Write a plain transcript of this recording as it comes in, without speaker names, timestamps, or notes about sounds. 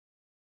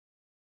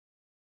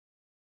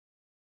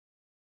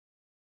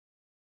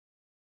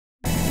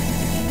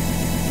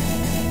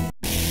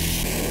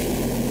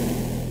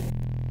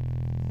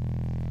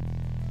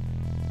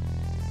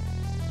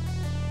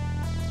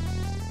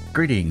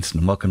Greetings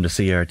and welcome to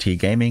CRT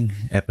Gaming,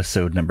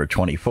 episode number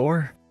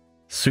 24,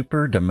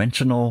 Super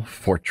Dimensional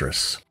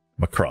Fortress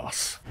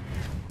Macross.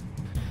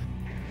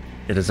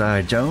 It is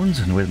I, Jones,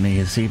 and with me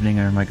this evening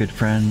are my good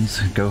friends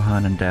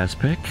Gohan and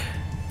Dazpick.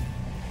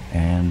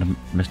 And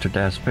Mr.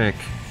 Dazpick,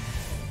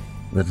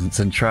 the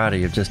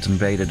Zentraedi have just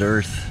invaded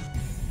Earth.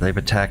 They've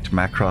attacked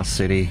Macross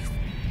City.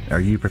 Are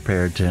you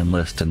prepared to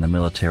enlist in the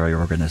military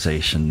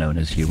organization known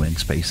as UN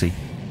Spacey?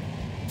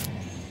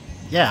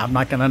 Yeah, I'm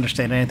not going to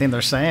understand anything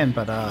they're saying,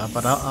 but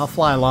I'll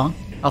fly along.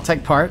 I'll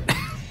take part.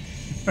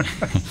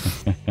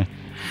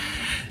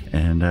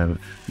 And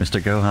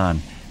Mr. Gohan,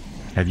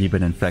 have you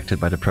been infected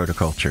by the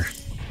protoculture?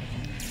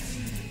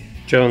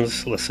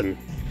 Jones, listen.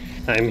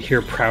 I'm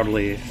here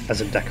proudly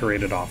as a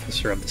decorated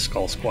officer of the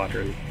Skull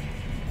Squadron.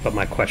 But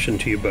my question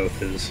to you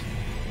both is,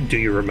 do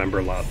you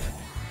remember love?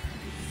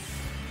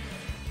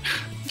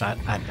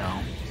 I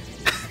don't.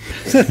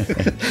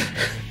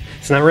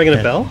 It's not ringing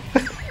a bell?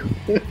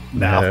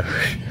 No,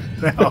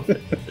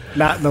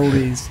 not in the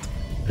least.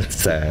 It's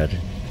sad.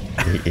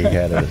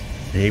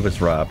 He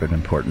was robbed an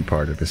important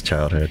part of his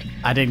childhood.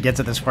 I didn't get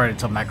to this part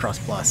until Macross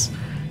Plus.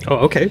 Oh,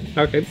 okay.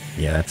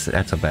 Yeah, that's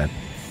a bad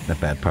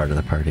part of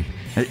the party.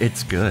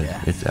 It's good.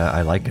 Yeah.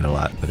 I like it a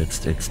lot, but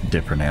it's a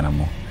different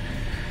animal.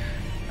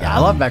 Yeah, I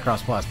love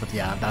Macross Plus, but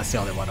yeah, that's the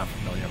only one I'm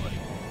familiar with.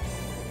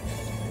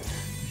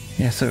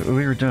 Yeah, so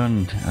we were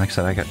doing, like I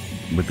said, I got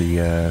with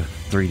the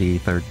 3D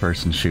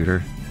third-person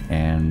shooter,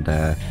 and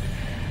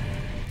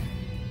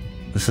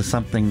this is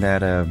something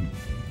that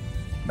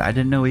I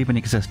didn't know even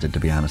existed, to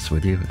be honest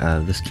with you.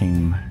 This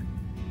came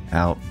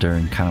out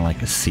during kind of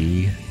like a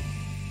sea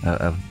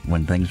of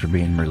when things were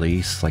being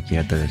released. Like you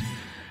had the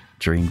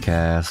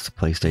Dreamcast,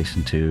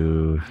 PlayStation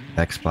 2,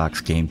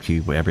 Xbox,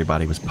 GameCube, where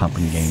everybody was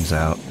pumping games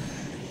out.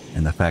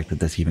 And the fact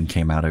that this even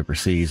came out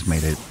overseas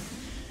made it,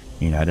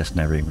 I just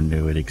never even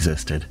knew it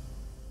existed.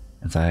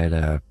 As I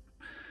had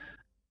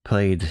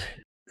played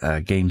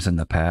games in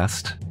the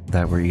past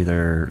that were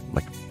either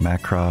like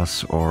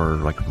Macross or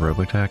like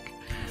Robotech,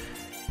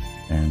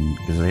 and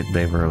because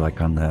they were like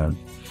on the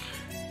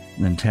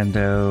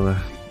Nintendo,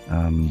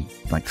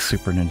 like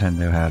Super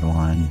Nintendo had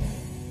one.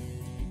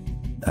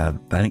 I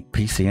think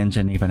PC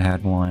Engine even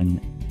had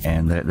one,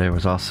 and there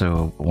was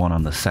also one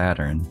on the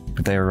Saturn,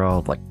 but they were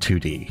all like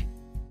 2D,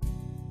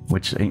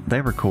 which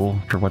they were cool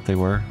for what they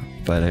were,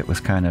 but it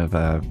was kind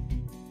of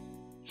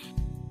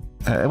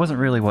it wasn't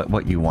really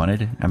what you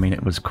wanted. I mean,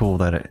 it was cool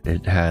that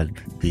it had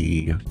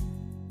the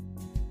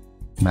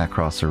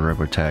Macross or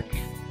Robotech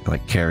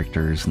like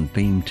characters and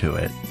theme to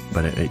it,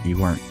 but you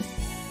weren't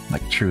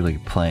like truly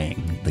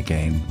playing the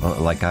game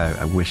like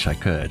I wish I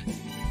could.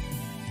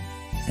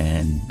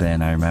 And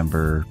then I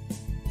remember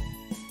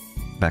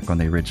back on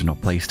the original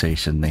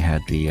PlayStation, they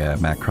had the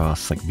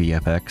Macross like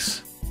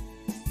VFX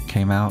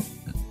came out.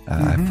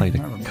 I played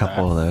a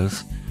couple of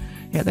those.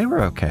 Yeah, they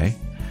were okay.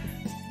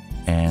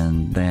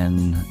 And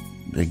then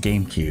the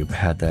GameCube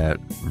had that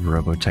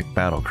Robotech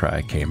Battle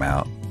Cry came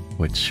out,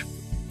 which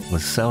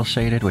was cell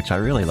shaded, which I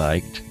really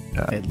liked.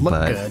 It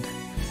looked good.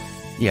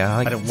 Yeah, I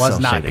like but it was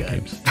not good.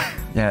 Games.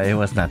 Yeah, it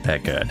was not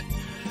that good.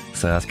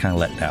 So I was kind of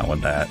let down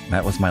with that.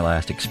 That was my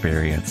last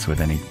experience with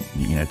any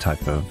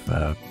type of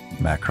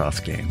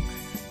Macross game.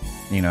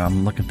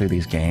 I'm looking through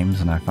these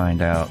games and I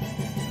find out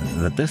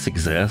that this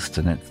exists,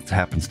 and it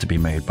happens to be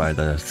made by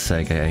the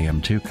Sega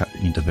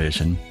AM2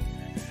 division,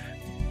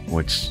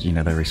 which,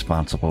 they're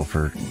responsible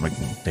for like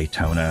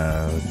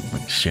Daytona,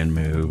 like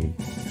Shenmue,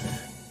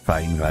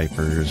 Fighting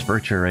Vipers,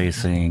 Virtua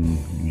Racing,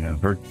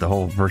 the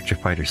whole Virtua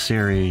Fighter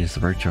series, the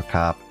Virtua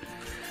Cop.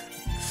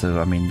 So,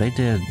 I mean, they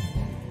did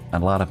a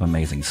lot of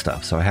amazing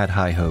stuff. So I had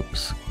high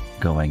hopes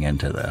going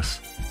into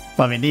this.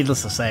 Well, I mean,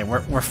 needless to say,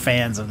 we're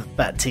fans of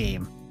that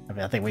team. I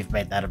mean, I think we've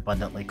made that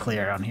abundantly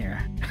clear on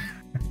here.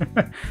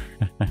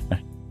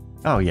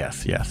 Oh,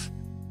 yes.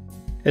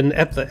 And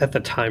at the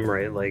time,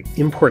 right, like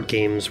import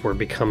games were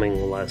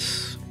becoming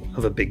less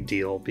of a big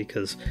deal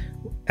because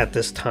at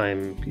this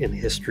time in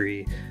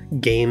history,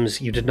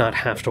 games, you did not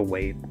have to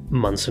wait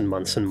months and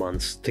months and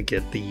months to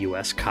get the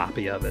US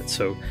copy of it.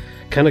 So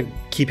kind of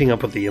keeping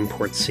up with the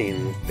import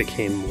scene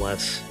became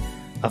less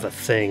of a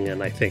thing,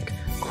 and I think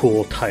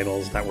cool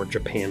titles that were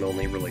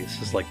Japan-only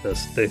releases like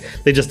this,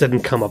 they just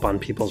didn't come up on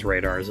people's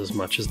radars as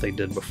much as they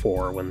did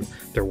before when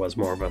there was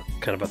more of a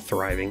kind of a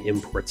thriving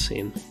import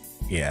scene.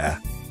 Yeah,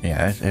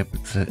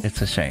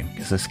 it's a shame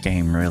because this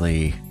game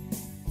really,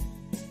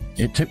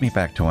 it took me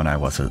back to when I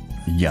was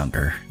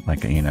younger,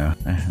 like,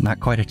 not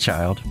quite a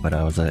child, but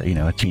I was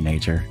a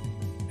teenager,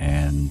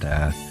 and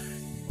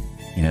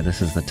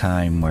this is the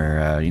time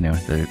where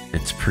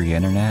it's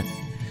pre-internet.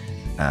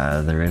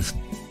 There is,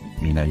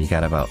 you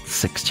got about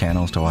 6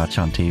 channels to watch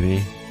on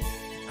TV.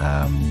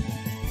 And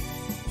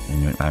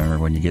I remember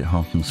when you get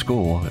home from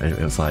school, it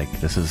was like,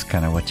 this is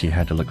kind of what you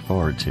had to look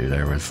forward to.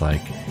 There was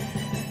like,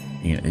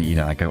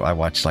 like I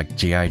watched like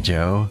G.I.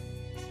 Joe,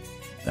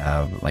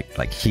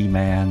 like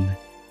He-Man,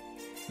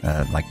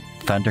 like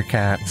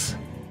Thundercats,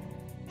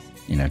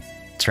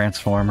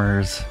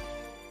 Transformers,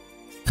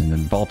 and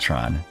then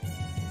Voltron.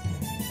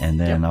 And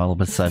then all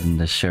of a sudden,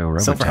 the show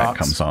Robotech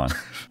comes on.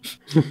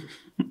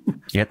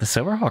 Yeah, the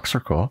Silverhawks are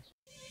cool.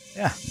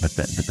 Yeah. But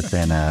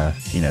then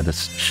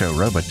this show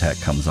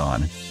Robotech comes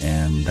on,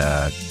 and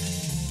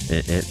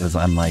it was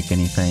unlike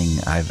anything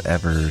I've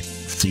ever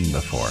seen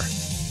before.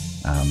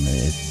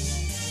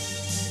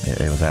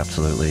 It was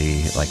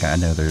absolutely, like, I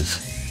know there's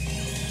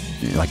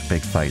like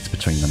big fights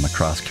between the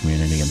Macross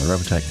community and the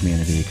Robotech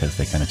community because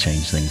they kind of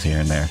change things here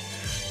and there.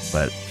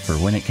 But for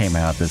when it came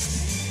out, this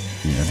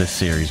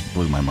series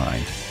blew my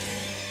mind.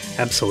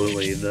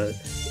 Absolutely.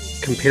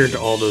 Compared to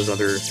all those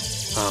other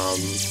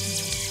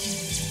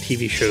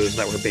TV shows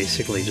that were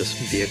basically just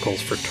vehicles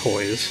for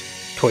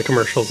toy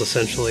commercials,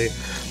 essentially,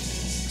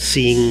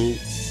 seeing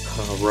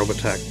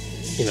Robotech,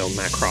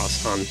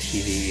 Macross on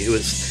TV, it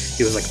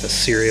was like the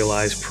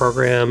serialized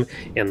program,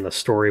 and the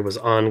story was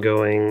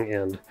ongoing,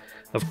 and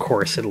of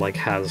course it like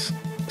has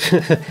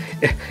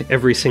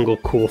every single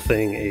cool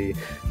thing a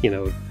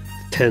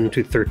 10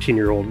 to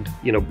 13-year-old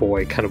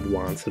boy kind of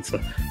wants. It's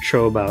a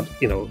show about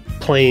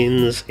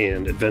planes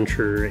and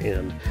adventure,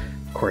 and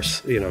of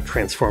course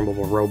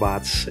transformable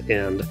robots,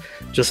 and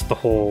just the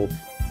whole,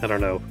 I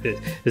don't know,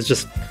 it's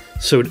just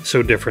so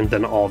different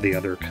than all the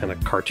other kind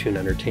of cartoon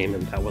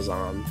entertainment that was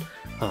on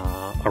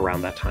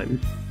around that time.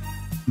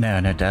 No,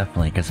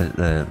 definitely, because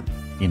like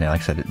I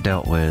said, it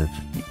dealt with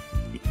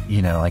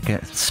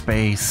like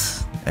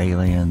space,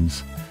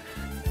 aliens,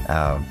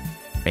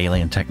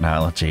 alien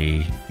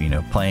technology,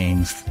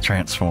 planes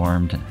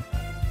transformed,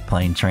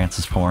 plane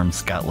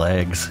transforms, got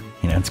legs,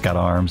 it's got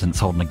arms, and it's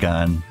holding a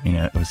gun.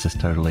 It was just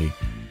totally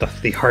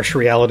the harsh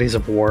realities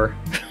of war.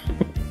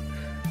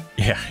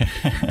 Yeah,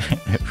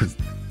 it was.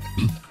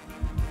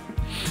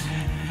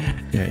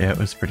 Yeah, it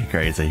was pretty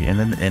crazy.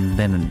 And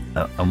then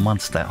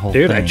amongst that whole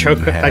thing, I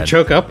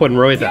choke up when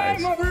Roy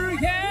dies.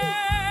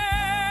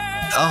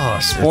 Oh,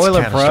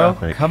 spoiler, bro!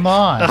 Come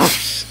on. Oh,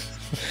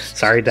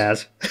 sorry,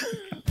 Daz.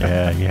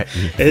 Yeah.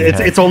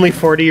 It's only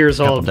 40 years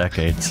old.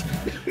 Decades.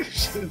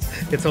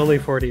 It's only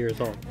 40 years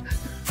old.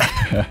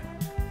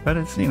 But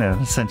it's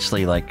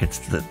essentially like it's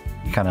the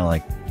kind of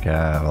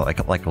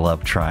like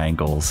love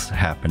triangles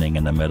happening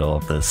in the middle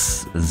of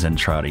this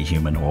Zentraedi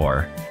human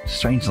war.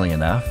 Strangely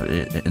enough,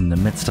 in the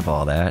midst of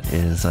all that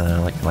is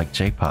like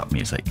J-pop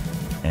music,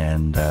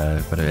 and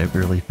but it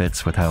really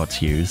fits with how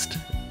it's used.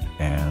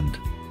 And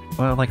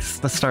well,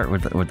 let's start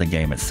with the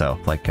game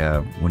itself. Like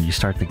when you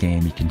start the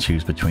game, you can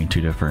choose between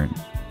two different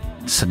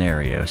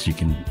scenarios. You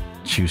can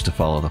choose to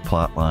follow the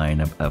plot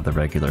line of the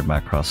regular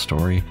Macross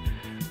story,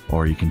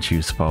 or you can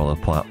choose to follow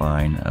the plot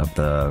line of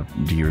the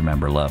Do You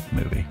Remember Love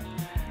movie.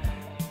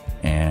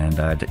 And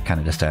I kind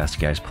of just asked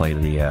you guys to play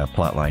the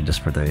plot line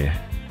just for the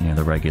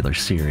the regular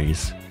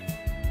series.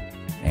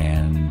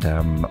 And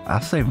I'll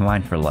save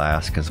mine for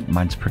last because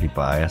mine's pretty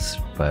biased.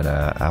 But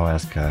I'll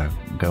ask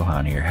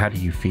Gohan here. How do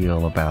you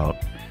feel about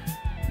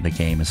the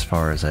game as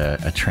far as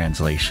a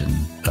translation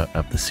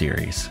of the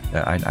series?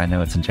 I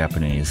know it's in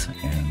Japanese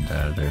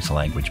and there's a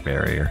language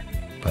barrier,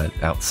 but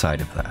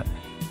outside of that.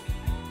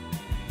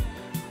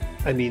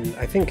 I mean,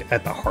 I think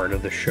at the heart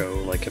of the show,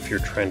 like if you're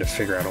trying to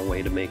figure out a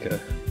way to make a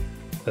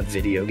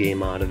video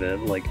game out of it,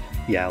 like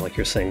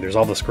you're saying, there's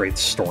all this great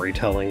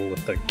storytelling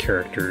with the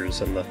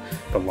characters and the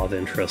love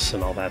interests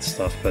and all that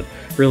stuff, but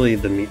really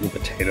the meat and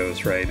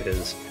potatoes, right,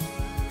 is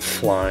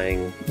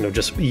flying,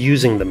 just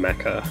using the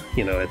mecha.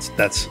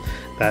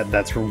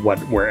 That's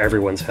where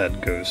everyone's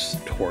head goes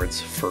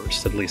towards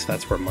first. At least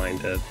that's where mine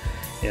did.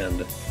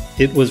 And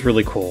it was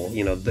really cool,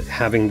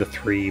 having the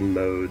three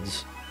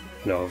modes,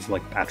 of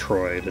like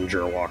Atroid and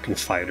Jurwalk and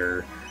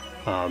Fighter.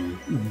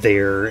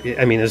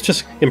 It's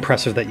just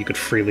impressive that you could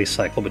freely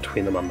cycle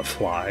between them on the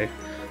fly.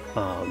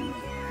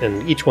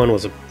 And each one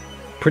was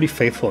pretty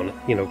faithful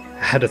and,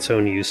 had its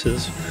own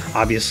uses.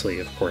 Obviously,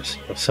 of course,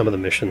 some of the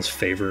missions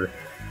favor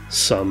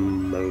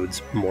some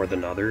modes more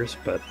than others,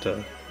 but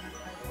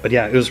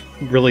yeah, it was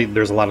really,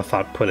 there's a lot of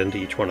thought put into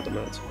each one of the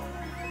modes.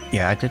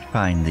 Yeah, I did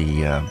find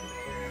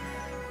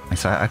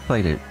so I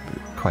played it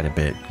quite a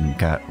bit and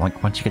got,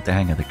 like, once you get the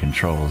hang of the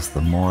controls,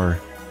 the more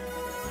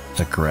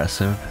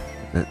aggressive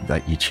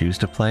that you choose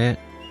to play it,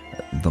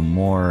 the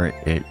more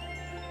it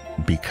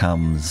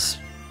becomes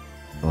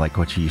like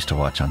what you used to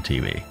watch on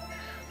TV.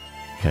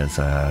 Because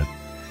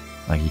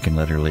like you can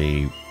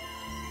literally,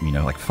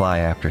 like fly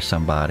after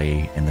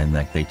somebody, and then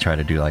like they try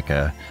to do like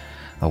a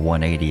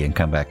 180 and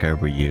come back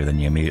over you, then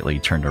you immediately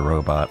turn to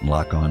robot and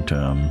lock onto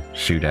them,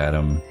 shoot at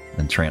them,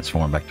 then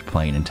transform back to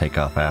plane and take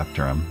off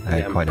after them. I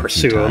had quite a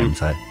few times.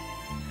 Had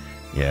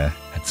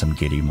some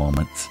giddy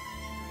moments.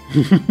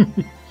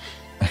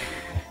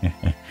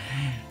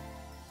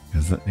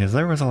 Because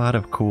there was a lot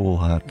of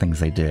cool things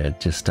they did,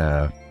 just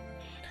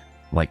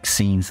like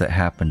scenes that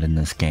happened in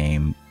this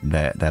game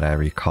that I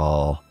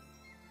recall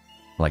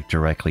like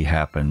directly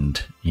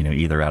happened,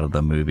 either out of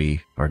the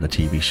movie or the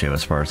TV show,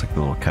 as far as like the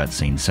little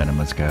cutscene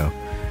cinemas go.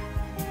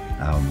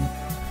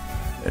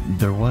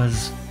 There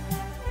was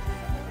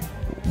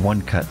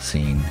one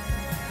cutscene,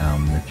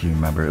 if you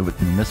remember,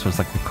 and this was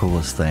like the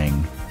coolest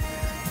thing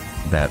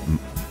that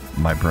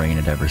my brain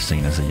had ever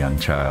seen as a young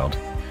child,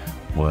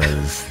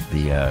 was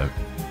the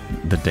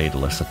the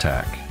Daedalus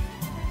attack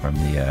from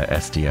the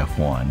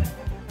SDF-1,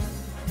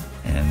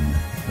 and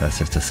that's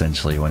just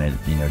essentially when it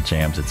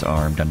jams its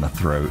arm down the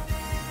throat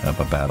of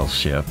a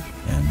battleship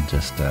and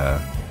just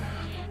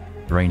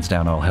rains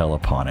down all hell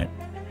upon it.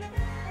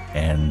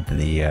 And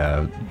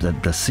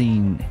the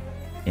scene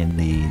in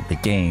the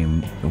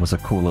game, it was a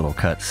cool little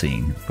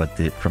cutscene, but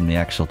from the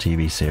actual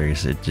TV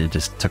series, it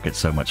just took it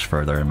so much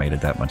further and made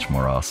it that much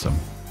more awesome.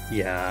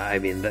 Yeah, I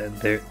mean,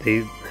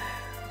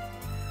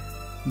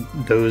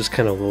 those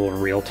kind of little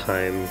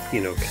real-time,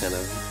 kind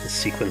of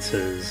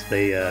sequences,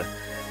 they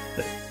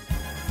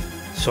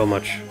so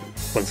much,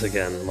 once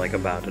again, like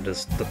about it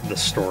is the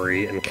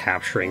story and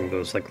capturing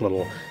those like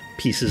little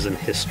pieces in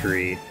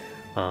history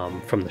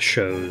from the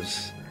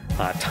show's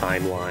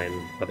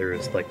timeline, whether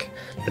it's like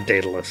the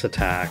Daedalus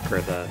attack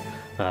or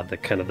the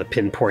kind of the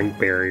pinpoint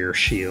barrier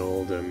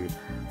shield, and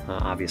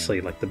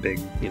obviously like the big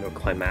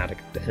climatic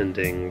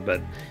ending. But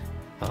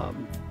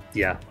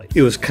yeah,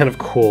 it was kind of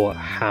cool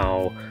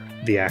how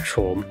the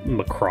actual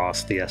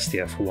Macross, the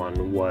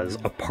SDF-1, was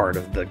a part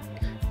of the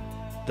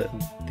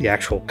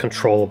actual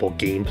controllable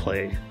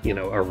gameplay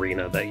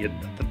arena that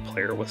the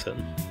player was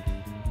in.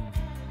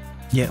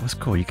 Yeah, it was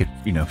cool. You could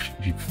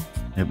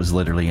it was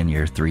literally in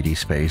your 3D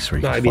space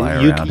where you could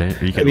fly around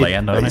it, or you could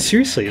land on it.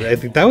 Seriously, I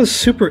think that was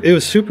super. It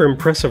was super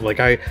impressive. Like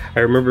I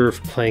remember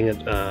playing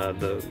it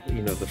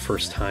the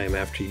first time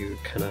after you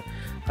kind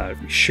of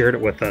shared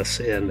it with us,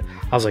 and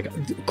I was like,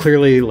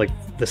 clearly, like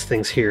this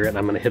thing's here, and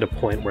I'm going to hit a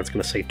point where it's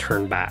going to say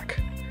turn back.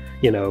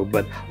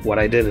 But what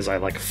I did is I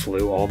like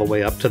flew all the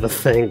way up to the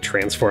thing,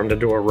 transformed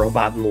into a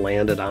robot, and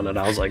landed on it.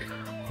 I was like,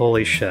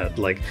 holy shit!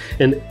 Like,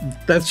 and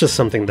that's just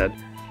something that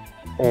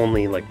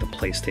only like the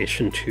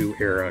PlayStation 2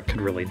 era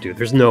could really do.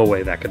 There's no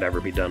way that could ever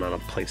be done on a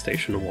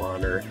PlayStation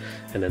 1 or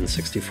an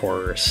N64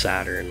 or a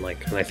Saturn.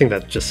 Like, and I think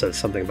that just says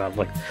something about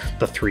like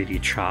the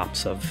 3D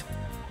chops of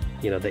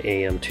the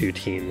AM2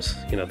 teams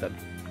that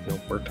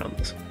worked on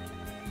this.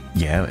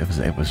 Yeah,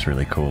 it was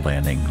really cool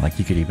landing. Like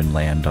you could even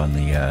land on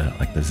the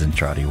like the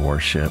Zentraedi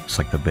warships,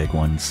 like the big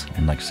ones,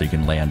 and like so you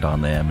can land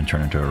on them and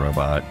turn into a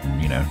robot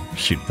and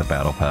shoot the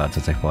battle pods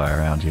as they fly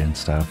around you and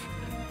stuff.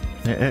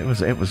 It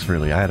was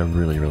really, I had a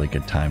really, really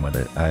good time with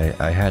it.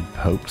 I had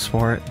hopes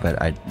for it,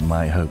 but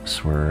my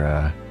hopes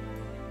were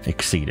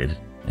exceeded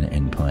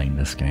in playing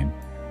this game.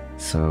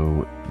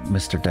 So,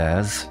 Mr.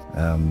 Daz,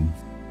 come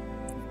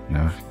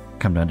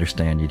to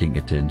understand you didn't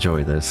get to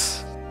enjoy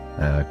this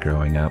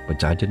growing up,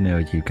 but I did know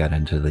you got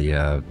into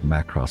the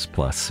Macross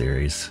Plus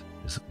series.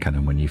 Is kind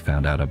of when you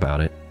found out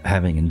about it.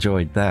 Having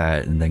enjoyed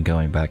that, and then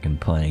going back and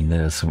playing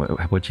this,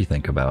 what'd you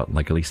think about,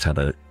 like, at least how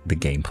the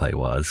gameplay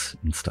was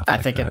and stuff like that?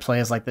 I think it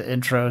plays like the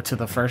intro to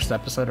the first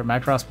episode of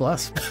Macross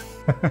Plus,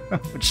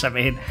 which, I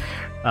mean,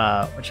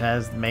 which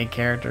has the main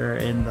character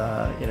in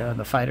the, in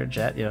the fighter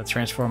jet,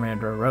 transforming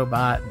into a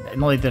robot.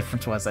 And the only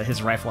difference was that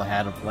his rifle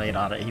had a blade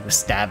on it. He was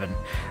stabbing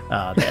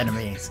the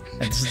enemies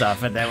and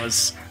stuff, and that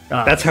was...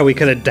 That's how we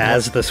could have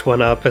dazzed this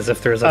one up, as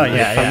if there's a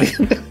knife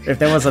on the end. If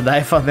there was a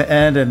knife on the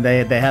end and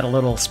they had a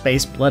little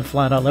space blood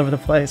flying all over the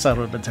place, I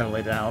would have been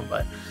totally down.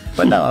 But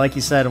no, like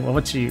you said,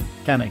 once you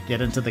kind of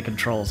get into the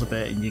controls a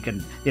bit, and you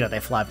can,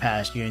 they fly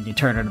past you and you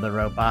turn into the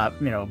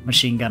robot,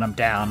 machine gun them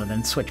down and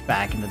then switch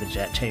back into the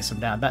jet, chase them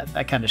down.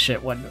 That kind of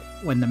shit.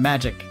 When the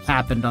magic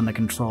happened on the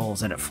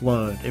controls and it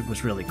flowed, it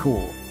was really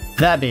cool.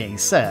 That being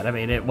said, I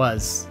mean, it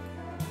was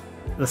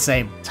the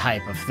same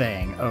type of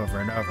thing over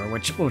and over,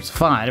 which was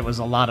fine. It was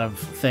a lot of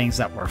things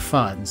that were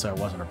fun, so it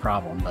wasn't a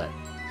problem, but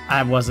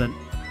I wasn't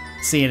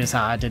seeing as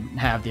how I didn't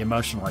have the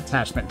emotional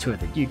attachment to it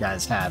that you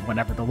guys had.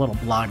 Whenever the little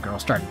blonde girl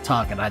started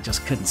talking, I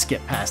just couldn't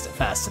skip past it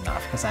fast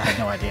enough because I had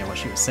no idea what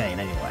she was saying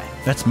anyway.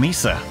 That's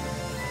Misa.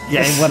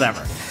 Yeah,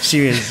 whatever.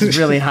 She was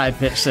really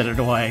high-pitched and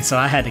annoying, so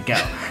I had to go.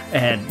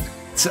 And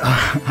so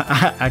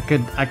I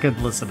could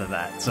listen to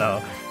that.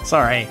 So,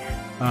 sorry.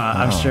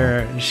 I'm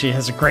sure she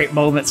has a great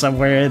moment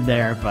somewhere in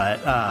there, but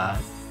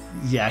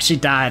yeah, she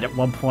died at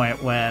one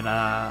point when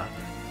I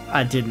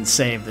didn't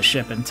save the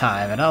ship in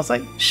time, and I was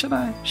like, should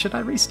I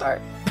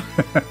restart?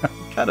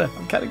 I'm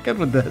kind of good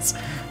with this,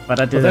 but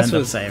I did end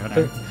up saving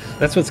her.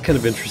 That's what's kind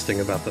of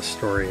interesting about the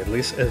story, at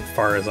least as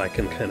far as I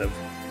can kind of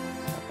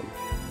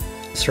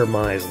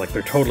surmise. Like,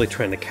 they're totally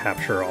trying to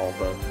capture all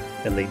the,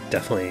 and they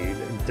definitely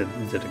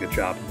did a good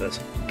job of this,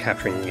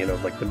 capturing,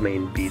 like the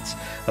main beats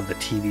of the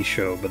TV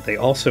show, but they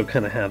also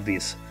kind of have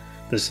this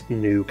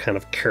new kind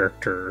of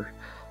character,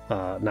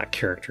 not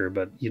character,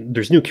 but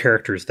there's new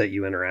characters that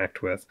you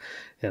interact with,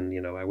 and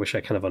I wish I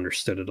kind of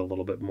understood it a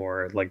little bit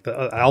more. Like,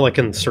 all I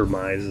can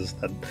surmise is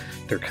that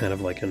they're kind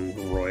of like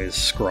in Roy's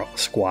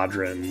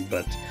squadron,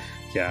 but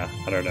yeah,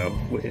 I don't know,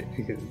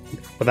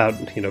 without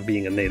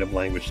being a native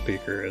language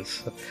speaker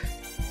is.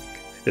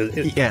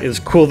 It was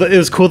cool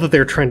that they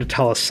were trying to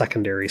tell a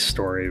secondary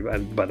story,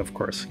 but of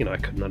course, I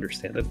couldn't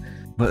understand it.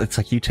 But it's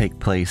like you take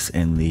place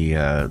in the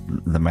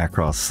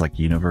Macross like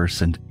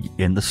universe and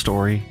in the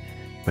story,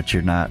 but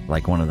you're not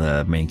like one of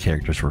the main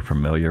characters we're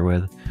familiar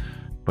with.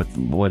 But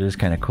what is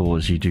kind of cool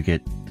is you do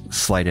get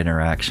slight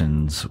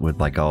interactions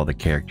with like all the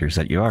characters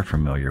that you are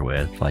familiar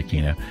with. Like,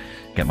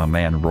 got my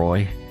man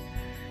Roy,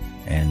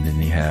 And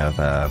then you have...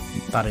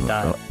 Thought he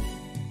died.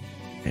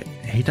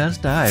 He does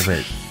die,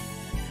 but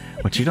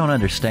what you don't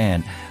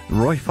understand,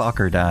 Roy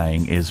Fokker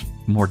dying is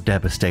more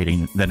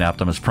devastating than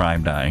Optimus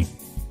Prime dying.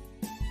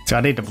 Do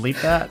I need to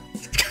bleep that?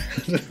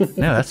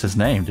 No, that's his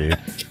name, dude.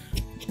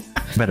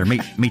 Better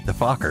meet the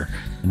Fokker,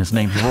 and his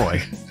name's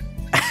Roy.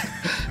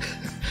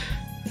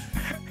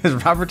 Is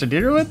Robert De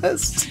Niro with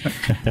this?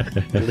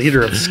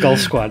 Leader of Skull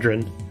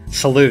Squadron.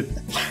 Salute.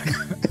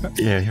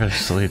 Yeah, you gotta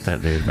salute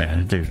that dude,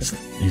 man. Dude,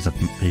 he's a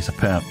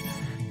pimp.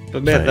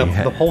 But man,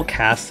 the whole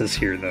cast is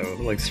here, though.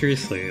 Like,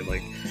 seriously,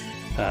 like,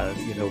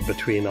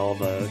 between all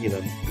the,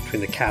 between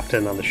the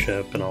captain on the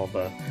ship and all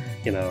the,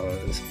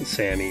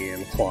 Sammy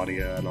and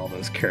Claudia and all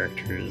those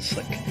characters,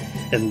 like,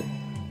 and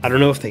I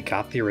don't know if they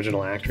got the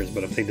original actors,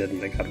 but if they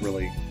didn't, they got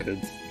really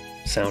good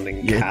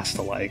sounding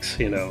cast-alikes,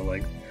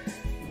 like.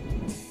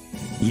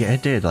 Yeah,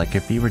 it did. Like,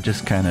 if you were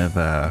just kind of,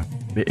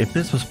 if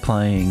this was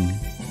playing,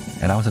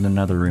 and I was in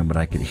another room, but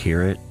I could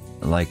hear it,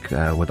 like,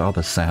 with all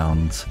the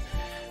sounds,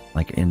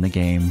 like, in the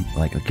game,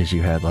 like, because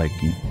you had, like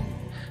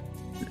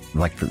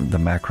the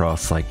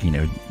Macross, like,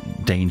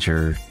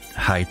 danger,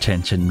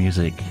 high-tension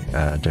music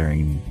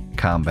during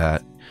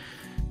combat,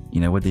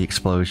 with the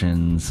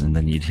explosions, and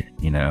then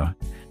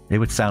it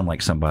would sound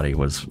like somebody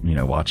was,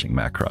 watching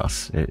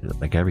Macross.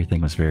 Like,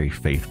 everything was very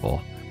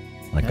faithful.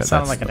 Like, it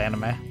sounded like an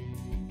anime.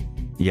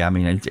 Yeah, I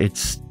mean,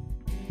 it's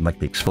like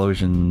the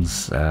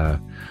explosions.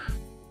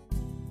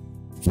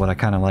 What I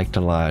kind of liked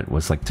a lot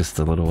was like just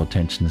the little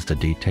attentions to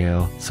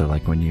detail. So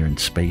like when you're in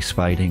space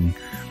fighting,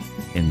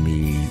 in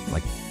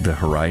the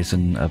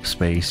horizon of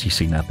space, you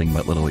see nothing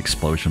but little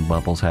explosion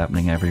bubbles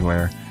happening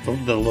everywhere.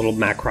 The little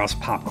Macross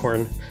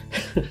popcorn.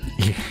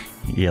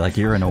 Yeah, like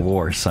you're in a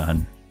war,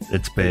 son.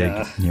 It's big.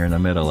 Yeah. And you're in the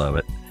middle of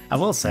it. I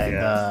will say,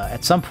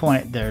 at some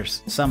point,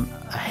 there's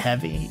a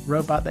heavy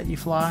robot that you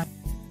fly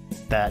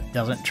that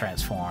doesn't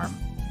transform,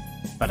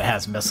 but it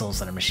has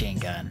missiles and a machine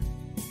gun.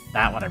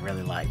 That one I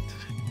really liked.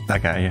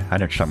 That guy, yeah, I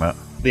know what you're talking about.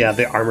 Yeah,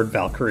 the armored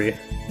Valkyrie.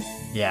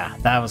 Yeah,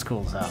 that was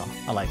cool as hell.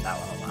 I like that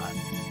one a lot.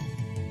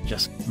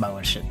 Just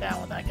mowing shit down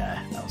with that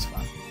guy. That was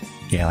fun.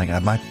 Yeah, like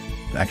my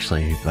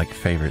actually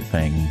favorite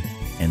thing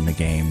in the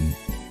game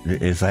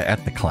is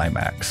at the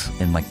climax,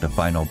 in like the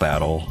final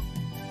battle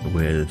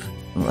with.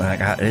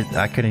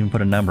 I couldn't even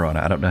put a number on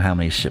it. I don't know how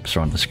many ships are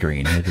on the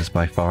screen. It is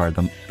by far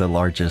the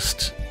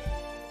largest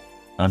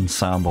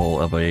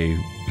ensemble of a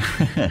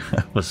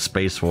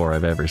space war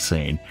I've ever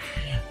seen.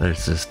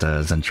 There's just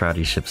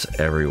Zentraedi ships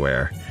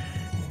everywhere,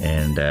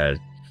 and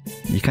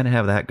you kind of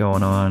have that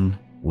going on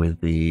with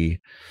the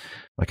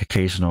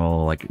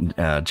occasional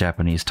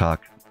Japanese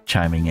talk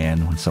chiming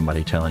in when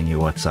somebody telling you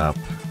what's up,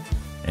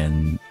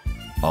 and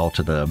all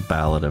to the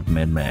ballad of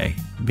Minmay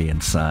being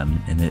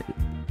Sun, and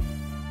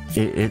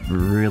it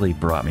really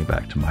brought me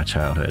back to my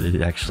childhood.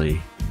 It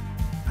actually,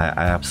 I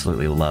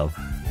absolutely love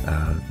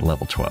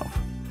level 12.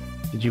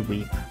 Did you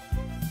weep?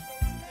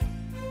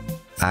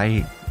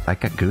 I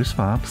got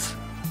goosebumps.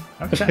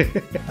 Okay,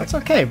 that's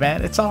okay,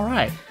 man. It's all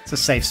right. It's a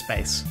safe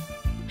space.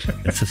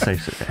 It's a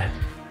safe space.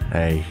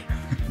 Hey,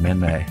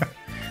 Minmay.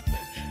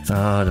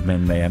 Oh, the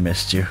Minmay, I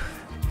missed you.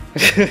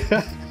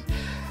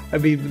 I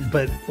mean,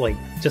 but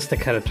just to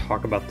kind of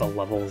talk about the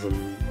levels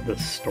and the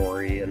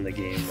story in the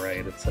game,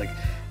 right? It's like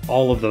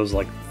all of those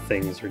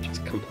things are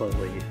just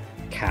completely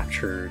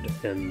captured,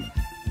 and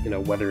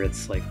whether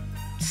it's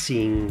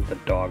seeing the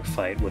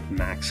dogfight with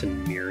Max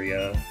and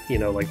Miria,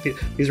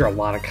 these are a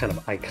lot of kind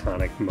of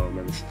iconic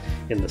moments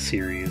in the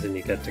series, and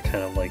you get to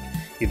kind of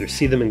either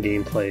see them in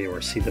gameplay or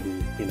see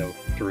them,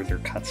 through their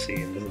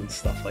cutscenes and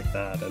stuff like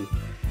that. And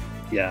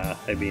yeah,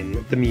 I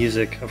mean, the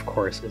music, of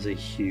course, is a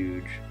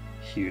huge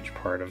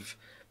part of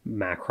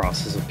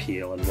Macross's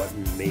appeal and what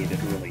made it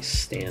really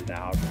stand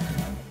out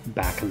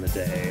back in the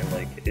day.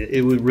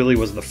 It really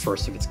was the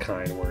first of its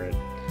kind, where it's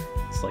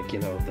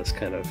this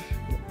kind of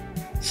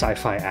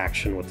sci-fi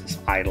action with this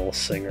idol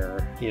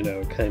singer,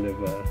 kind of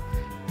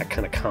that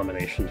kind of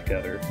combination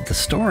together. The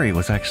story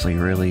was actually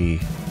really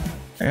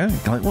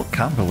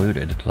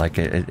convoluted.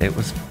 It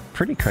was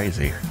pretty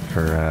crazy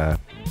for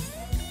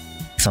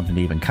something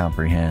to even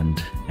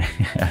comprehend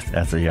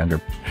as a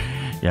younger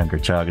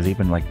child. Because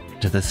even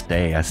to this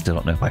day, I still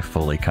don't know if I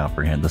fully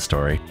comprehend the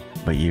story.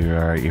 But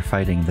you're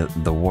fighting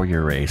the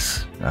warrior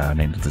race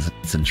named the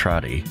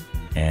Zentraedi,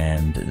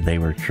 and they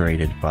were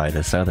created by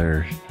this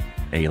other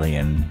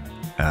alien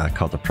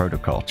called the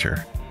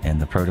Protoculture, and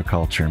the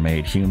Protoculture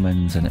made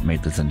humans, and it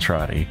made the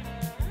Zentraedi,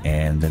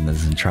 and then the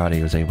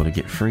Zentraedi was able to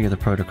get free of the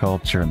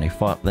Protoculture, and they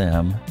fought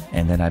them,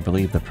 and then I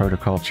believe the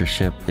Protoculture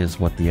ship is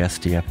what the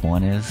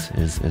SDF-1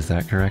 is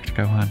that correct,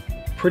 Gohan?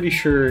 Pretty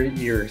sure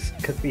you're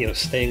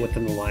staying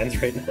within the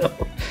lines right now.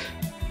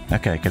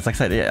 Okay, because like I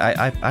said,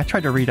 I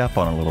tried to read up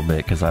on it a little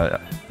bit, because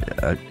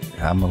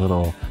I'm a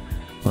little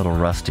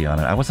rusty on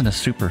it. I wasn't a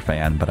super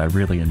fan, but I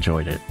really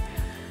enjoyed it.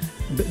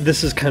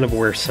 This is kind of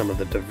where some of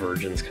the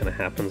divergence kind of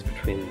happens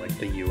between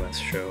the US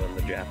show and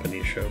the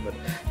Japanese show, but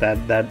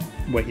that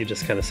what you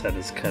just kind of said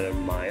is kind of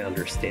my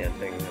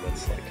understanding, and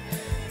it's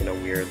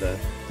we are the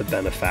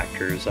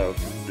benefactors of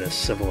this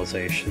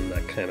civilization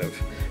that kind of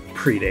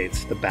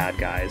predates the bad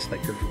guys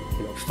that you're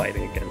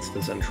fighting against, the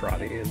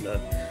Zentraedi and the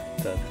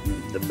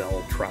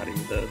Meltradi,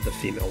 the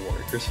female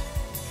warriors.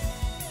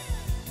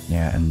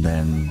 Yeah, and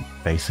then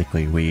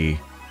basically we,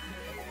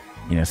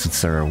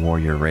 since they're a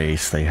warrior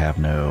race, they have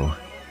no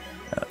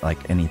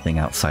like anything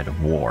outside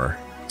of war.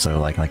 So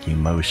like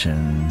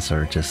emotions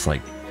or just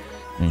like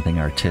anything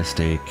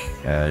artistic,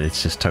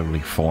 it's just totally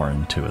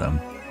foreign to them.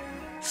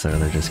 So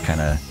they're just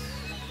kind of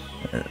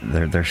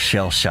they're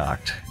shell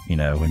shocked,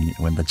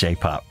 when the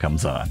J-pop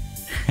comes on,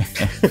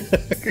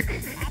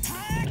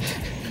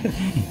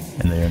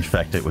 and they're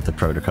infected with the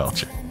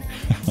protoculture.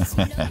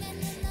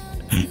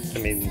 I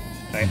mean,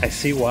 I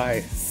see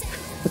why.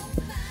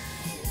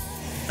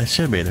 It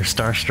should be. They're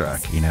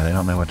starstruck. They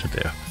don't know what to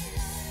do.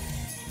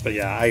 But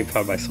yeah, I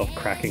found myself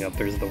cracking up.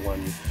 There's the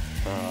one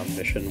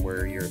mission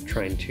where you're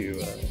trying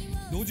to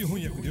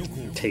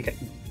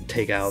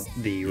take out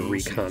the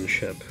recon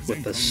ship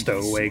with the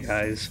stowaway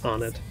guys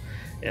on it,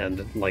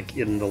 and like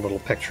in the little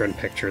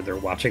picture-in-picture, they're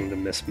watching the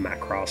Miss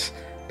Macross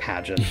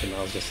pageant, and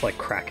I was just like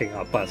cracking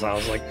up as I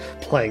was like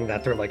playing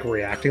that. They're like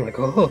reacting like,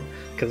 oh,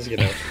 because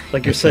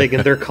like you're saying,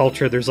 in their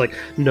culture there's like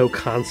no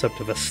concept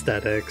of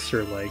aesthetics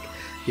or like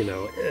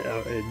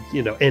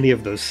any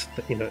of those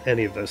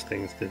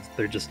things.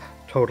 They're just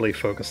totally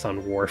focused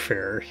on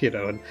warfare,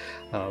 and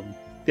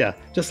yeah,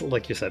 just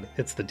like you said,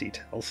 it's the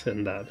details,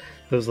 and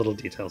those little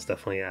details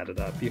definitely added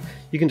up.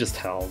 You can just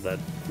tell that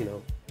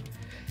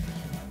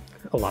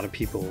a lot of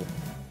people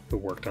who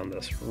worked on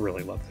this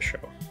really loved the show.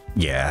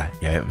 Yeah,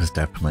 it was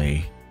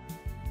definitely,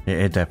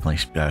 it definitely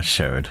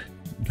showed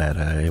that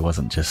it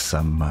wasn't just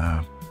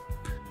some,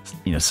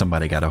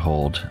 somebody got a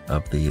hold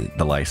of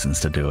the license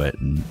to do it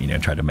and,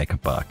 try to make a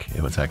buck.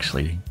 It was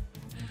actually,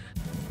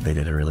 they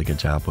did a really good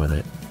job with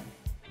it.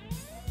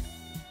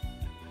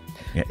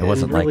 Yeah, it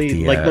wasn't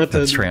really, like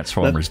the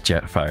Transformers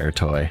Jetfire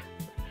toy.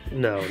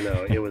 No,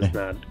 it was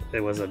not.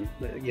 It wasn't,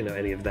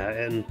 any of that.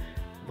 And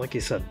like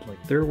you said,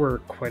 like there were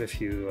quite a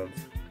few of,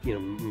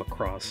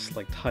 Macross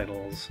like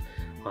titles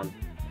on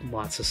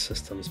lots of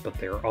systems, but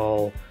they're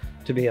all,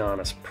 to be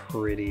honest,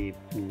 pretty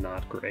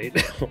not great.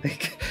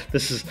 Like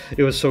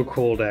it was so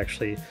cool to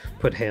actually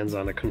put hands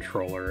on a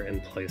controller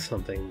and play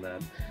something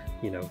that,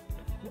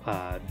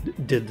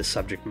 did the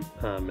subject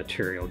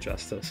material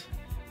justice.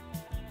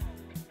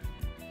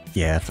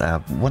 Yeah,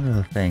 one of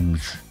the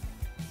things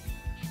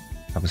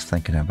I was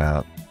thinking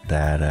about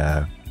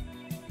that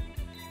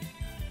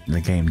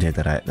the game did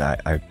that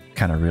I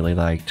kind of really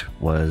liked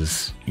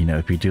was,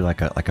 if you do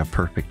like a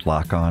perfect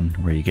lock-on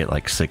where you get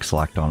like 6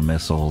 locked-on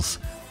missiles,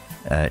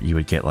 you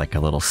would get like a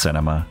little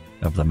cinema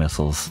of the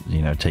missiles,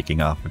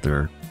 taking off with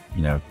their,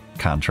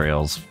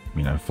 contrails,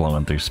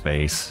 flowing through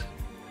space,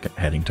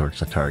 heading towards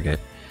the target.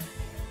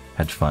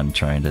 Had fun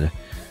trying to,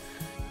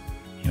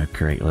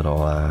 create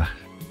little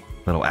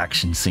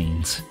action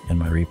scenes in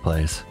my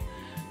replays.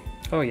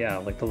 Oh yeah,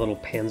 like the little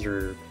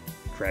Panzer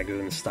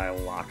Dragoon style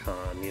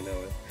lock-on,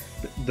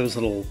 those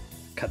little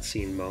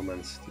cutscene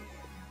moments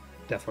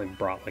definitely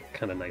brought like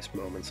kind of nice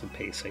moments of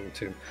pacing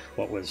to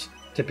what was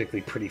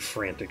typically pretty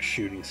frantic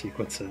shooting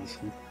sequences.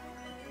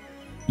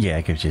 Yeah,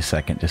 it gives you a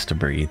second just to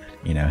breathe,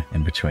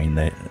 in between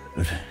the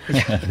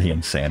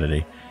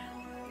insanity.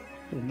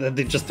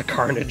 Just the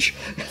carnage.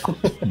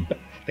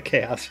 The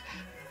chaos.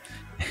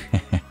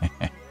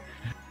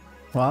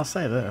 Well, I'll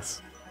say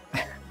this.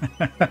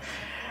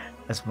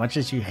 As much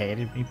as you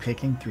hated me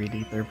picking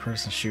 3D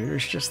third-person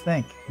shooters, just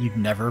think, you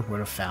never would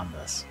have found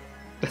this.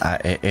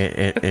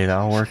 It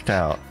all worked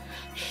out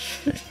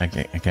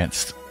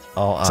against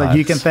all odds. So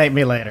you can thank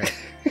me later.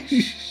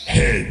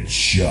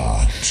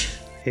 Headshot.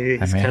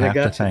 He's I may kind of have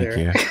got to thank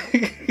you.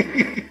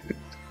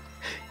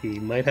 He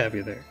might have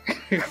you there.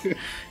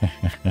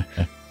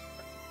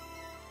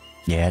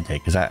 Yeah, I did,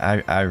 because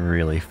I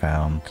really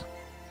found,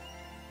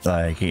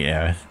 like,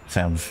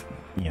 sounds,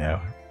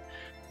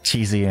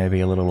 cheesy, maybe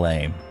a little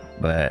lame,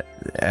 but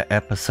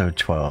episode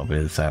 12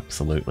 is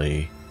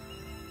absolutely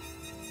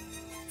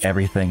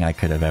everything I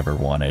could have ever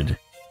wanted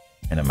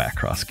in a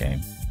Macross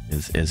game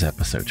is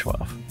episode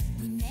 12.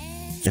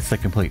 It's the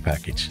complete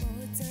package.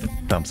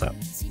 Thumbs up,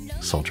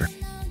 soldier.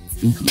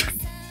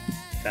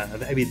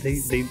 I mean,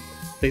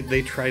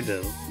 they tried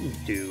to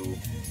do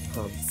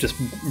just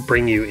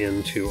bring you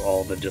into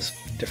all the just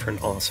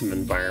different awesome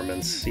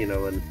environments,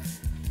 and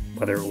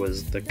whether it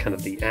was the kind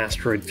of the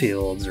asteroid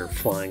fields or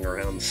flying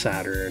around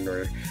Saturn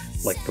or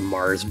like the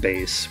Mars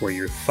base where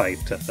you fight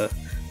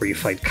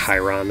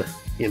Chiron,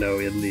 in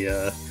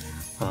the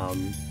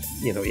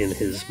in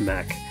his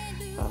mech,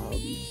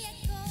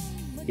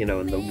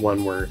 and the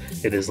one where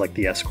it is like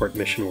the escort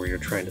mission where you're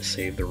trying to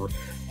save the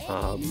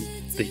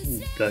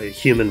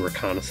human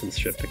reconnaissance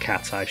ship, the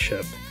Cat's Eye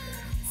ship.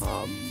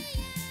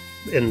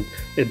 And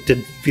it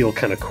did feel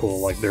kind of cool.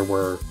 Like there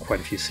were quite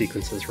a few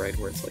sequences, right,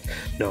 where it's like,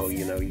 no,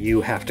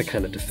 you have to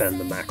kind of defend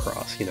the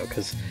Macross,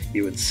 because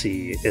you would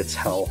see its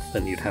health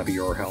and you'd have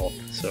your health.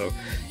 So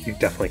you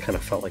definitely kind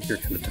of felt like you're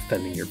kind of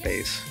defending your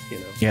base,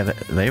 Yeah,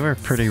 they were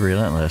pretty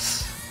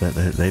relentless.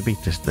 They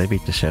beat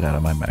the shit out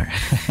of my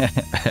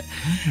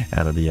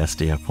out of the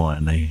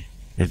SDF-1.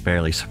 it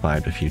barely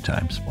survived a few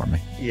times for me.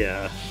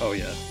 Yeah. Oh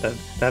yeah.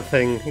 That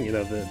thing, you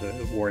know,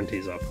 the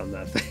warranty's up on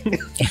that thing.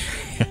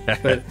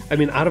 But I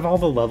mean, out of all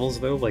the levels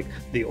though, like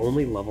the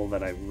only level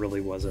that I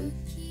really wasn't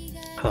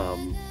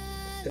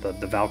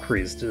the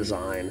Valkyrie's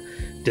design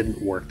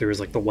didn't work. There was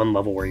like the one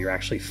level where you're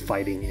actually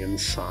fighting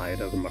inside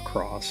of the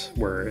Macross,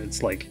 where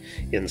it's like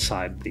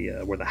inside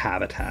the where the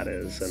habitat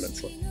is, and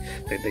it's like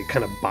they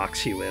kind of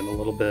box you in a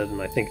little bit.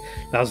 And I think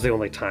that was the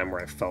only time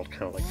where I felt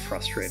kind of like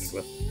frustrated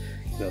with,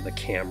 you know, the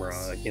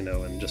camera, you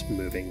know, and just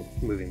moving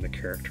the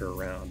character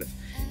around.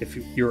 If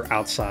you're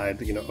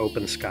outside, you know,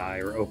 open sky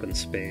or open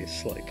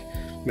space, like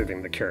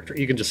moving the character,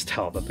 you can just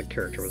tell that the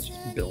character was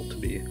just built to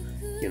be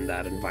in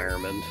that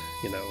environment,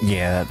 you know.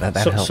 Yeah, that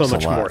helps so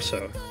much a lot more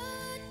so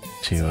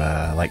to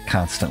like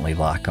constantly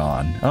lock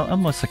on,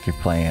 almost like you're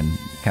playing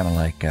kind of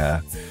like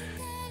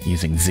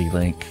using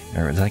Z-Link,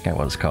 or is that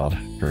what it's called,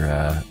 for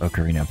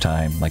Ocarina of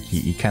Time. Like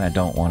you kind of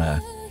don't want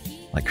to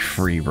like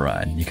free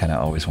run. You kind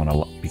of always want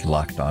to be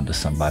locked onto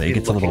somebody. It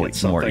gets a little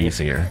more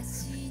easier,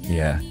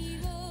 yeah,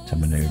 to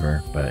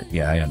maneuver. But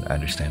yeah, I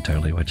understand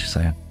totally what you're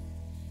saying.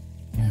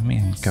 Yeah, I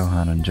mean,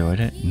 Gohan enjoyed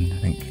it, and I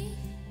think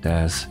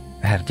Daz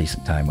had a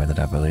decent time with it,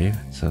 I believe.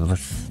 So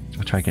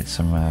we'll try to get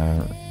some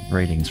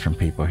ratings from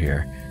people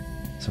here.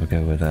 So we'll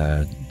go with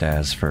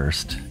Daz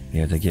first.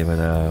 You had to give it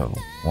a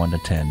 1 to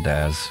 10,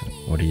 Daz.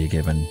 What are you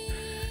giving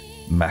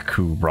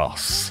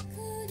Macross?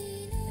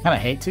 I kind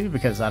of hate to,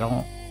 because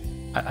I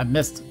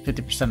missed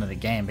 50% of the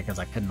game because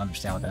I couldn't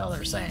understand what the hell they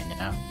were saying, you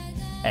know?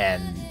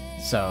 And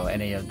so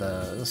any of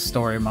the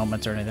story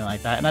moments or anything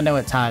like that, and I know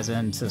it ties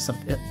into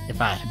something,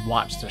 if I had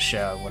watched the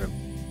show, it would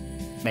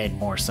have made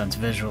more sense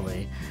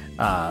visually.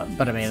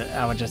 But I mean,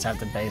 I would just have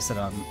to base it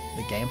on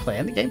the gameplay,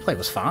 and the gameplay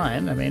was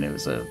fine. I mean, it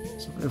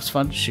was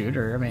fun to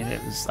shooter. I mean,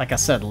 it was, like I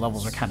said, the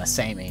levels are kind of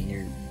samey.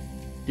 You're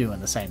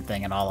doing the same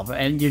thing in all of them,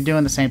 and you're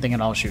doing the same thing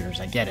in all shooters.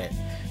 I get it.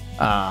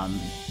 I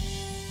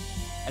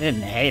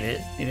didn't hate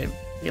it. It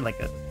be like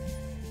a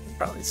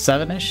probably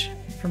 7-ish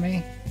for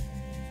me.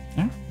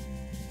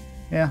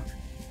 Yeah.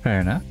 Fair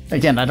enough.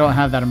 Again, I don't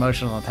have that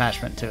emotional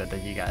attachment to it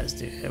that you guys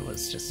do. It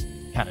was just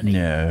kind of neat.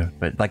 No,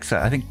 but like so,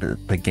 I think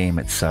the game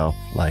itself,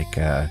 like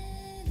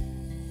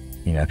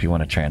you know, if you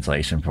want a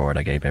translation for it,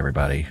 I gave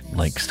everybody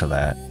links to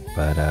that.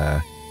 But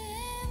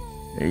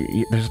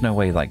there's no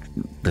way like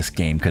this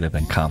game could have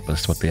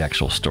encompassed what the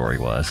actual story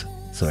was.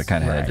 So it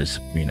kind of had just,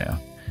 you know.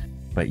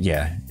 But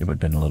yeah, it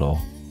would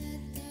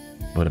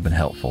have been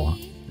helpful,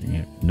 you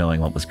know,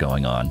 knowing what was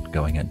going on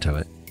going into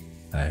it.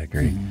 I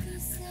agree.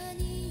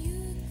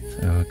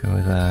 So we'll go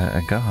with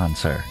Gohan,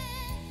 sir.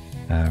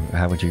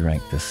 How would you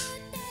rank this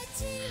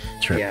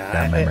trip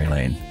down memory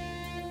lane?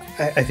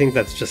 I think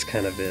that's just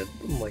kind of it,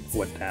 like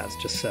what Daz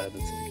just said.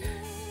 It's like,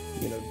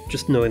 you know,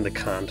 just knowing the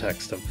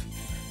context of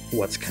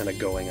what's kind of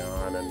going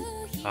on,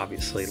 and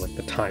obviously like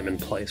the time and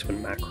place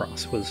when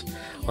Macross was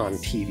on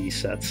TV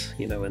sets,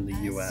 you know, in the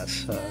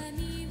US.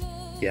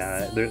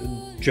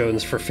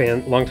 Jones, for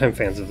longtime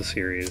fans of the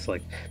series,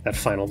 like that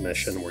final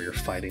mission where you're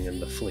fighting in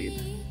the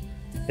fleet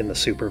in the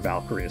Super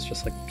Valkyrie is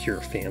just like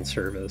pure fan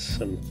service.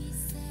 And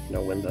you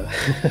know, when the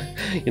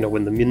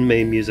when the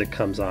Minmay music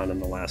comes on in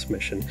the last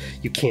mission,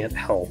 you can't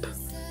help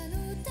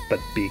but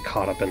be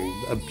caught up in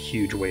a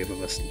huge wave of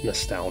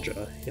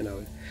nostalgia. You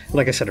know,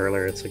 like I said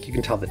earlier, it's like you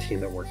can tell the team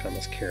that worked on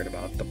this cared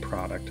about the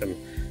product and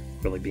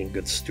really being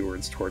good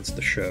stewards towards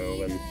the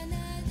show. And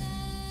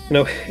you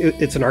know,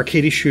 it's an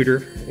arcadey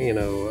shooter, you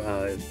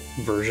know,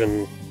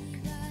 version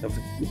of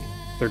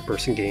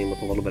third-person game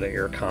with a little bit of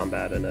air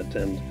combat in it,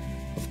 and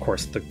of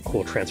course the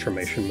cool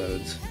transformation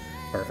modes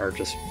are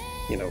just,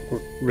 you know,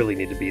 really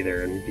need to be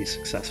there and be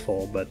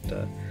successful. But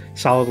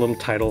solid little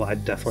title.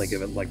 I'd definitely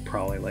give it like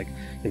probably like,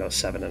 you know,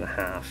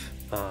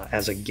 7.5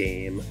 as a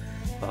game.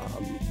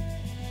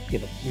 You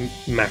know,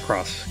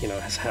 Macross, you know,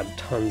 has had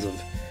tons of,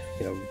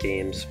 you know,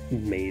 games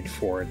made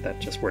for it that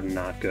just were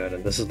not good,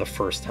 and this is the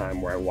first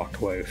time where I walked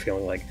away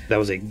feeling like that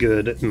was a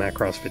good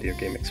Macross video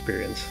game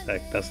experience.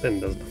 That's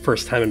the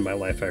first time in my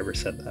life I ever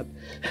said that.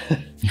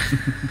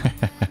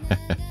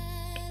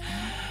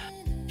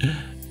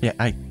 Yeah,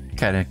 I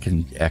kind of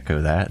can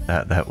echo that.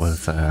 That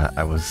was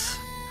I was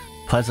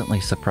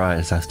pleasantly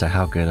surprised as to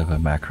how good of a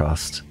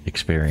Macross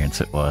experience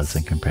it was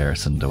in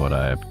comparison to what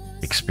I've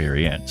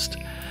experienced.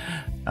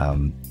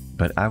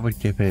 But I'd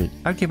give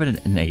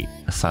it an 8,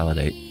 a solid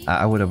 8.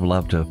 I would have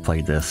loved to have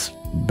played this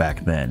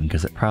back then,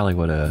 because it probably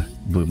would have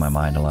blew my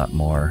mind a lot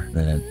more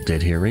than it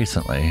did here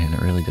recently, and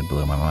it really did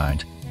blow my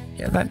mind.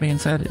 Yeah, that being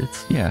said,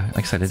 like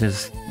I said,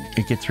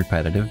 it gets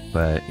repetitive,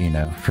 but you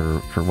know,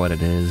 for what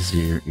it is,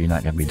 you're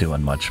not going to be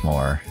doing much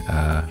more,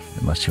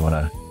 unless you want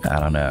to, I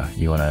don't know,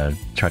 you want to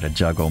try to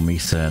juggle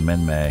Misa and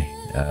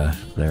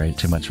Minmay. There ain't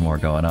too much more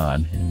going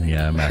on in the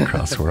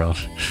Macross world.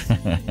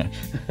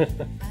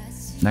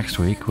 Next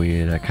week, we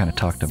had kind of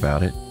talked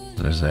about it.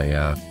 There's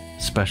a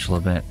special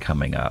event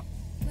coming up.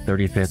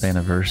 35th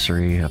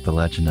anniversary of The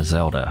Legend of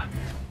Zelda.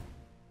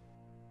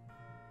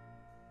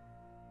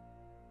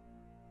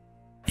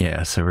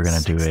 Yeah, so we're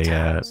going to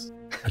do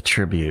a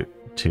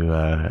tribute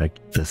to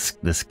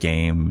this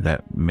game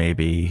that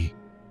maybe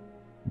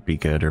be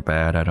good or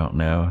bad. I don't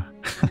know.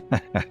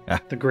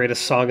 The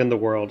greatest song in the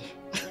world.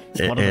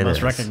 It's one of the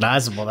most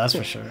recognizable, that's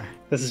for sure.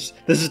 This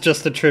is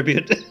just a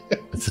tribute.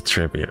 It's a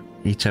tribute.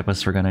 Each of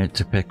us were going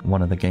to pick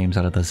one of the games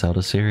out of the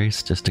Zelda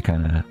series just to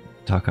kind of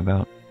talk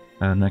about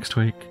next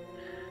week.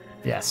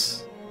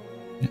 Yes.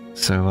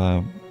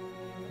 So,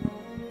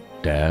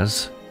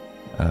 Daz,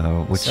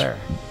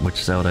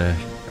 which Zelda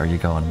are you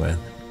going with?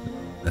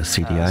 The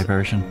CDI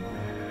version?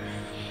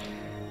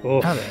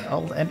 Oh, the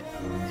old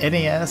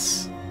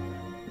NES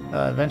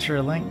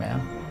Adventure Link,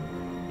 man.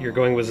 you're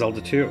going with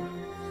Zelda 2.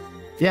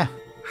 Yeah.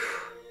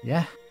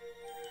 Yeah.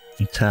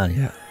 I tell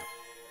you,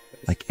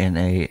 like in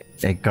a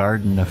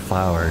garden of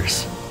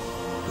flowers,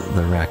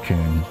 the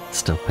raccoon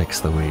still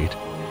picks the weed.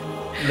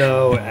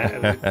 No,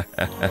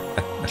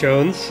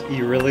 Jones,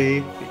 you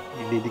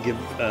need to give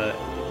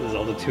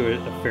Zelda 2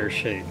 a fair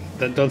shake.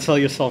 Don't sell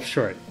yourself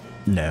short.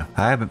 No,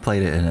 I haven't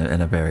played it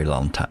in a very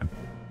long time,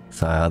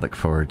 so I look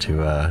forward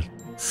to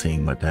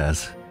seeing what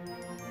Daz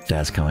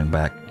coming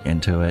back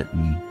into it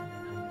and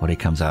what he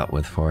comes out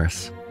with for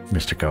us.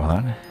 Mr.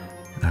 Gohan,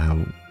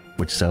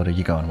 which Zelda are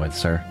you going with,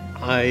 sir?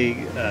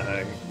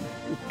 I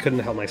couldn't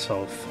help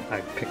myself.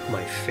 I picked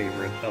my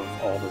favorite of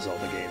all the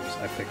Zelda games.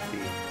 I picked the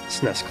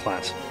SNES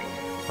classic,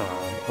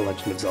 The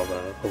Legend of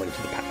Zelda: A Link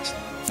to the Past.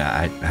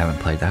 I haven't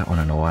played that one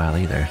in a while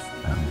either.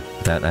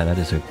 That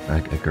is a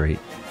great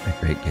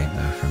game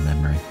though, from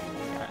memory.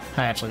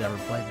 I actually never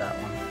played that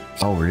one.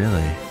 Oh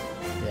really?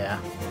 Yeah.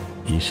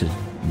 You should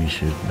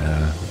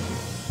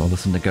well,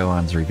 listen to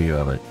Gohan's review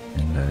of it,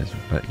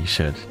 but you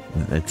should.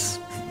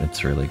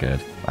 It's really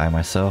good. I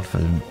myself,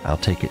 I'll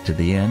take it to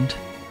the end.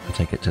 I'll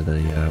take it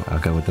to I'll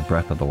go with the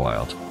Breath of the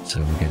Wild.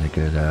 So we get a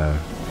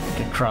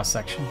good cross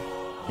section.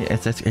 Yeah,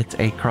 it's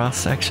a cross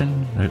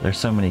section. There's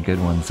so many good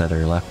ones that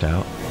are left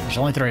out. There's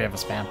only 3 of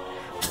us, man.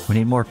 We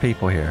need more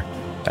people here.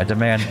 I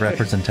demand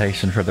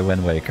representation for the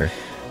Wind Waker.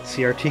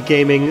 CRT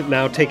Gaming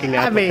now taking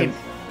applicants.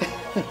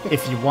 I mean,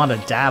 if you want to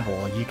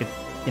dabble, you could,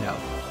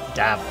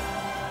 dabble.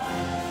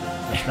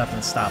 There's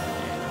nothing stopping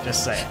you.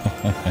 Just saying.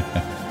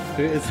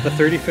 It's the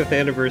 35th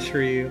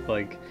anniversary.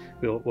 Like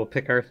we'll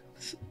pick our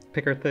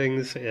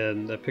things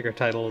and pick our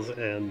titles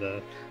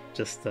and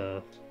just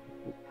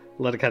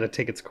let it kind of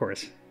take its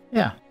course.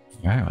 Yeah.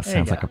 All right. Well,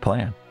 sounds like a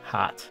plan.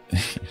 Hot.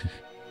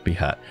 Be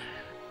hot.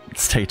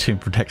 Stay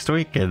tuned for next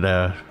week, and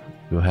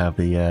we'll have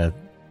the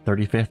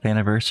 35th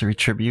anniversary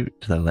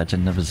tribute to the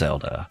Legend of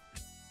Zelda.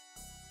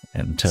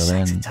 Until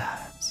Sexy then,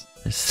 times.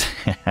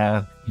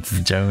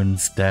 it's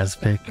Jones,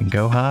 Dazpick, and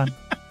Gohan.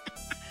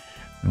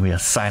 And we are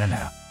signing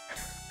out.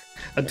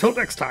 Until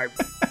next time.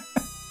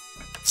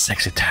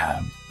 Sexy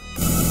time.